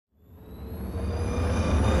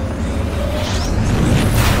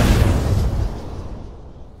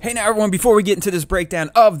Hey now everyone, before we get into this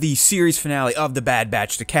breakdown of the series finale of The Bad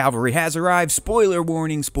Batch, the cavalry has arrived. Spoiler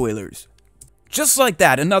warning, spoilers. Just like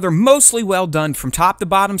that, another mostly well done from top to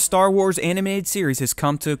bottom Star Wars animated series has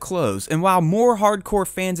come to a close, and while more hardcore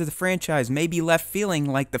fans of the franchise may be left feeling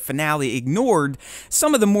like the finale ignored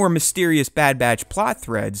some of the more mysterious Bad Batch plot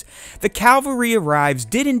threads, The Cavalry Arrives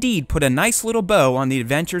did indeed put a nice little bow on the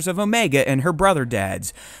adventures of Omega and her brother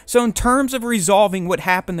dads. So in terms of resolving what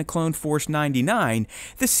happened to Clone Force 99,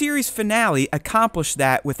 the series finale accomplished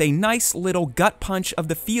that with a nice little gut punch of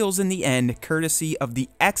the feels in the end, courtesy of the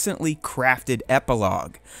excellently crafted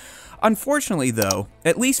epilogue. Unfortunately though,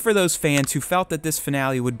 at least for those fans who felt that this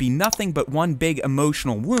finale would be nothing but one big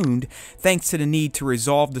emotional wound thanks to the need to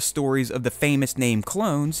resolve the stories of the famous named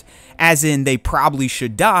clones, as in they probably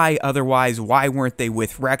should die, otherwise why weren't they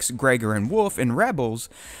with Rex, Gregor, and Wolf in Rebels,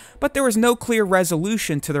 but there was no clear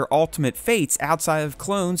resolution to their ultimate fates outside of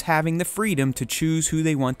clones having the freedom to choose who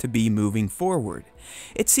they want to be moving forward.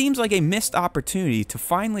 It seems like a missed opportunity to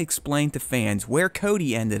finally explain to fans where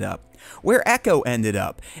Cody ended up, where Echo ended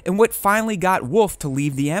up, and what finally got Wolf to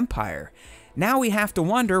leave the Empire. Now we have to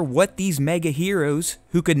wonder what these mega heroes,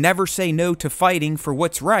 who could never say no to fighting for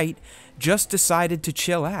what's right, just decided to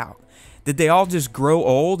chill out. Did they all just grow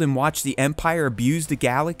old and watch the Empire abuse the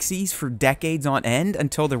galaxies for decades on end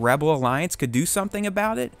until the Rebel Alliance could do something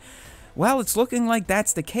about it? Well, it's looking like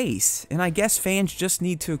that's the case, and I guess fans just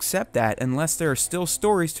need to accept that unless there are still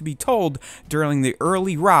stories to be told during the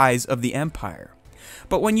early rise of the Empire.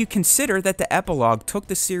 But when you consider that the epilogue took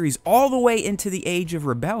the series all the way into the Age of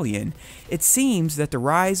Rebellion, it seems that the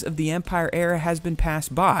rise of the Empire era has been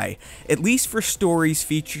passed by, at least for stories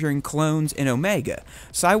featuring clones and Omega,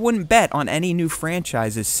 so I wouldn't bet on any new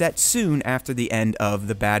franchises set soon after the end of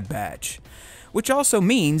The Bad Batch. Which also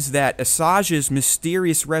means that Asajj's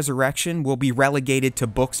mysterious resurrection will be relegated to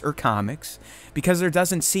books or comics, because there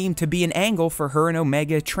doesn't seem to be an angle for her and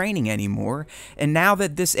Omega training anymore, and now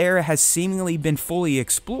that this era has seemingly been fully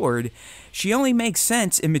explored, she only makes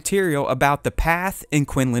sense in material about the Path and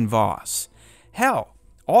Quinlan Vos. Hell,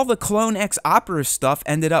 all the Clone X Opera stuff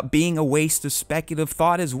ended up being a waste of speculative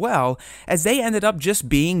thought as well, as they ended up just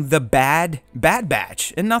being the Bad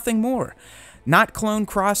Batch and nothing more. Not clone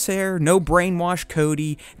Crosshair, no brainwash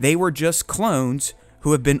Cody, they were just clones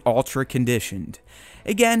who have been ultra conditioned.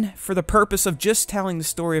 Again, for the purpose of just telling the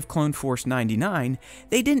story of Clone Force 99,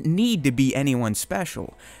 they didn't need to be anyone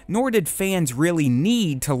special, nor did fans really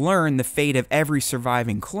need to learn the fate of every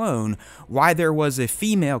surviving clone, why there was a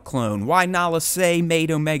female clone, why Nala Se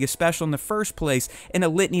made Omega special in the first place, and a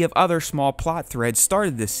litany of other small plot threads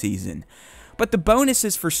started this season. But the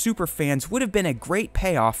bonuses for superfans would have been a great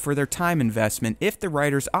payoff for their time investment if the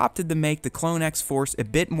writers opted to make the Clone X Force a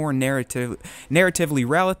bit more narratively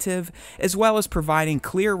relative, as well as providing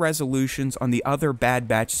clear resolutions on the other Bad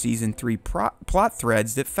Batch Season 3 plot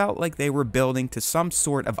threads that felt like they were building to some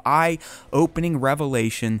sort of eye-opening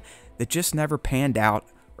revelation that just never panned out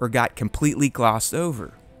or got completely glossed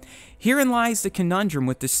over. Herein lies the conundrum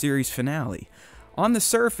with this series finale. On the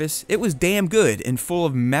surface, it was damn good and full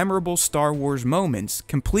of memorable Star Wars moments,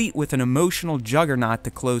 complete with an emotional juggernaut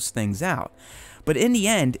to close things out. But in the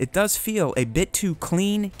end, it does feel a bit too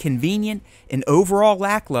clean, convenient, and overall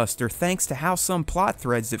lackluster thanks to how some plot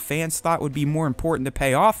threads that fans thought would be more important to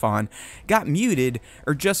pay off on got muted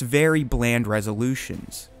or just very bland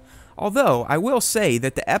resolutions. Although, I will say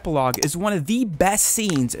that the epilogue is one of the best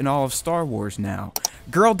scenes in all of Star Wars now.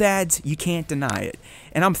 Girl dads, you can't deny it.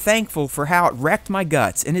 And I'm thankful for how it wrecked my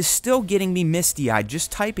guts and is still getting me misty-eyed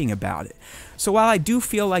just typing about it. So while I do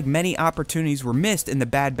feel like many opportunities were missed in the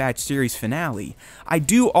Bad Batch series finale, I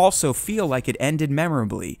do also feel like it ended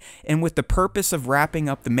memorably, and with the purpose of wrapping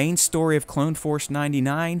up the main story of Clone Force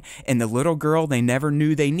 99 and the little girl they never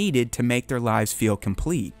knew they needed to make their lives feel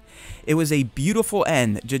complete. It was a beautiful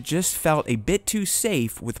end that just felt a bit too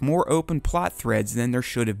safe with more open plot threads than there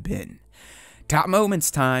should have been. Top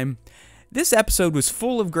moments time. This episode was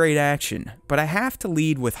full of great action, but I have to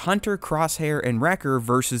lead with Hunter, Crosshair, and Wrecker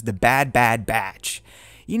versus the Bad Batch.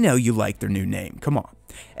 You know you like their new name, come on.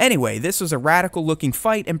 Anyway, this was a radical looking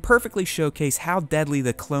fight and perfectly showcased how deadly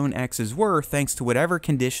the Clone X's were thanks to whatever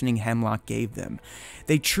conditioning Hemlock gave them.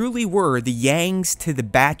 They truly were the Yangs to the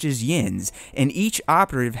Batch's Yins, and each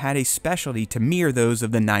operative had a specialty to mirror those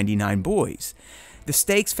of the 99 boys. The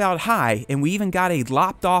stakes felt high, and we even got a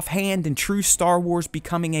lopped off hand in true Star Wars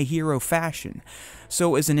becoming a hero fashion. So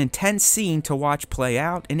it was an intense scene to watch play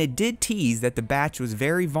out, and it did tease that the Batch was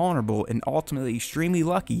very vulnerable and ultimately extremely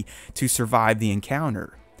lucky to survive the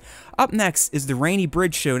encounter. Up next is the Rainy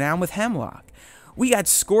Bridge showdown with Hemlock. We got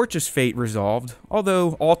Scorch's fate resolved,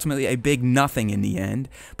 although ultimately a big nothing in the end,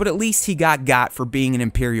 but at least he got for being an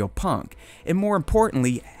Imperial punk. And more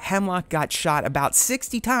importantly, Hemlock got shot about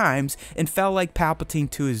 60 times and fell like Palpatine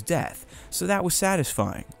to his death, so that was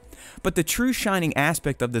satisfying. But the true shining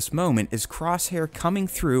aspect of this moment is Crosshair coming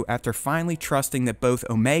through after finally trusting that both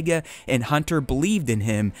Omega and Hunter believed in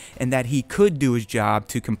him and that he could do his job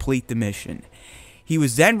to complete the mission. He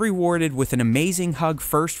was then rewarded with an amazing hug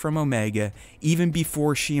first from Omega, even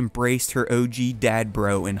before she embraced her OG dad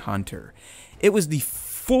bro in Hunter. It was the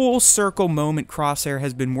full circle moment Crosshair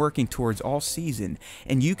has been working towards all season,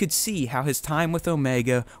 and you could see how his time with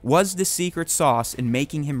Omega was the secret sauce in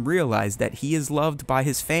making him realize that he is loved by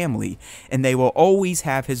his family, and they will always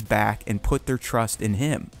have his back and put their trust in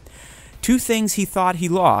him. Two things he thought he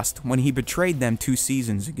lost when he betrayed them 2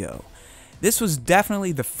 seasons ago. This was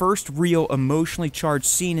definitely the first real emotionally charged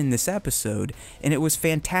scene in this episode, and it was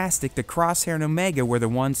fantastic that Crosshair and Omega were the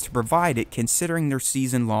ones to provide it considering their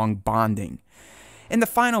season-long bonding. And the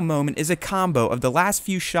final moment is a combo of the last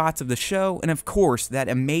few shots of the show and of course that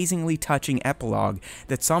amazingly touching epilogue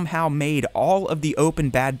that somehow made all of the open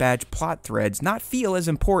Bad Batch plot threads not feel as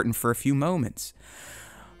important for a few moments.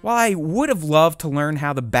 While I would have loved to learn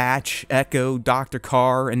how the Batch, Echo, Dr.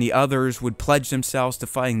 Carr, and the others would pledge themselves to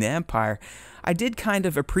fighting the Empire, I did kind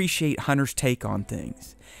of appreciate Hunter's take on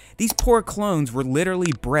things. These poor clones were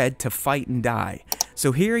literally bred to fight and die,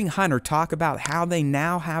 so hearing Hunter talk about how they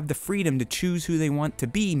now have the freedom to choose who they want to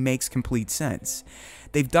be makes complete sense.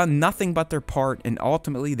 They've done nothing but their part, and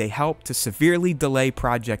ultimately they helped to severely delay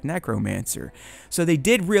Project Necromancer, so they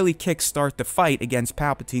did really kickstart the fight against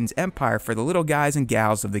Palpatine's Empire for the little guys and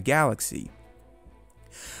gals of the galaxy.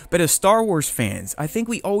 But as Star Wars fans, I think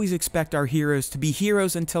we always expect our heroes to be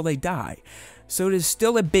heroes until they die, so it is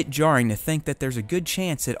still a bit jarring to think that there's a good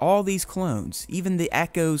chance that all these clones, even the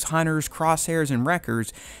Echoes, Hunters, Crosshairs, and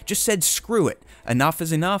Wreckers, just said screw it, enough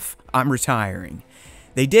is enough, I'm retiring.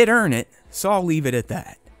 They did earn it, so I'll leave it at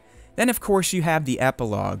that. Then of course you have the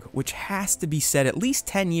epilogue, which has to be set at least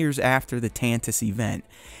 10 years after the Tantus event.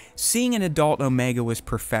 Seeing an adult Omega was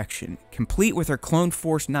perfection, complete with her Clone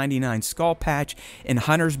Force 99 skull patch and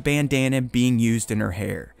Hunter's bandana being used in her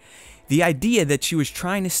hair. The idea that she was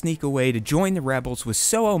trying to sneak away to join the rebels was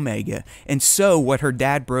so Omega, and so what her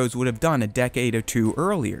dad bros would have done a decade or two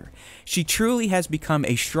earlier. She truly has become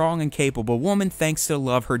a strong and capable woman thanks to the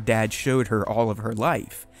love her dad showed her all of her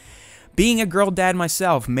life. Being a girl dad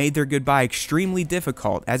myself made their goodbye extremely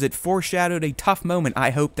difficult, as it foreshadowed a tough moment I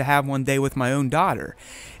hope to have one day with my own daughter,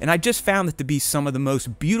 and I just found it to be some of the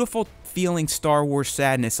most beautiful feeling Star Wars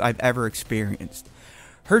sadness I've ever experienced.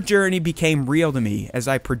 Her journey became real to me as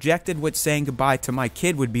I projected what saying goodbye to my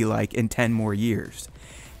kid would be like in 10 more years.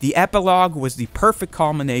 The epilogue was the perfect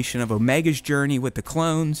culmination of Omega's journey with the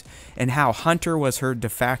clones and how Hunter was her de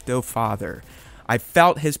facto father. I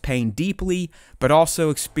felt his pain deeply, but also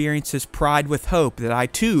experienced his pride with hope that I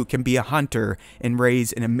too can be a hunter and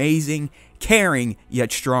raise an amazing, caring,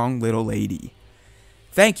 yet strong little lady.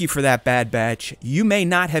 Thank you for that, Bad Batch. You may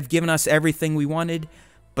not have given us everything we wanted,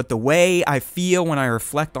 but the way I feel when I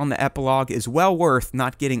reflect on the epilogue is well worth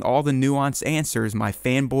not getting all the nuanced answers my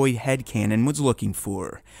fanboy headcanon was looking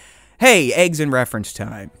for. Hey, eggs and reference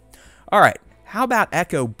time. Alright. How about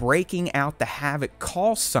Echo breaking out the Havoc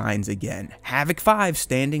call signs again? Havoc 5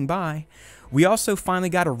 standing by. We also finally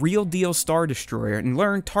got a real deal Star Destroyer and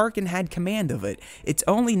learned Tarkin had command of it. It's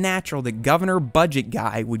only natural that Governor Budget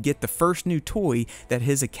Guy would get the first new toy that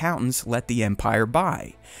his accountants let the Empire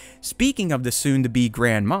buy. Speaking of the soon-to-be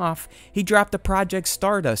Grand Moff, he dropped a Project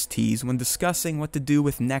Stardust tease when discussing what to do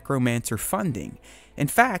with Necromancer funding. In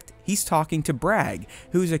fact, he's talking to Bragg,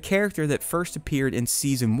 who's a character that first appeared in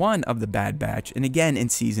Season 1 of The Bad Batch and again in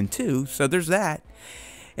Season 2, so there's that.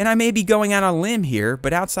 And I may be going out on a limb here,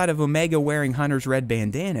 but outside of Omega wearing Hunter's red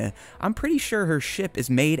bandana, I'm pretty sure her ship is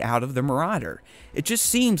made out of the Marauder. It just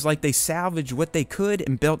seems like they salvaged what they could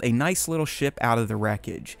and built a nice little ship out of the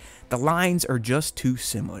wreckage. The lines are just too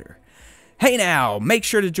similar. Hey now, make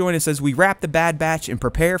sure to join us as we wrap the Bad Batch and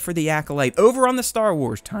prepare for the Acolyte over on the Star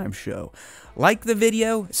Wars Time Show. Like the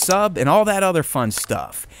video, sub, and all that other fun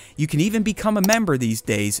stuff. You can even become a member these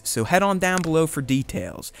days, so head on down below for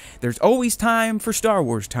details. There's always time for Star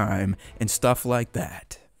Wars time and stuff like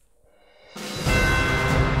that.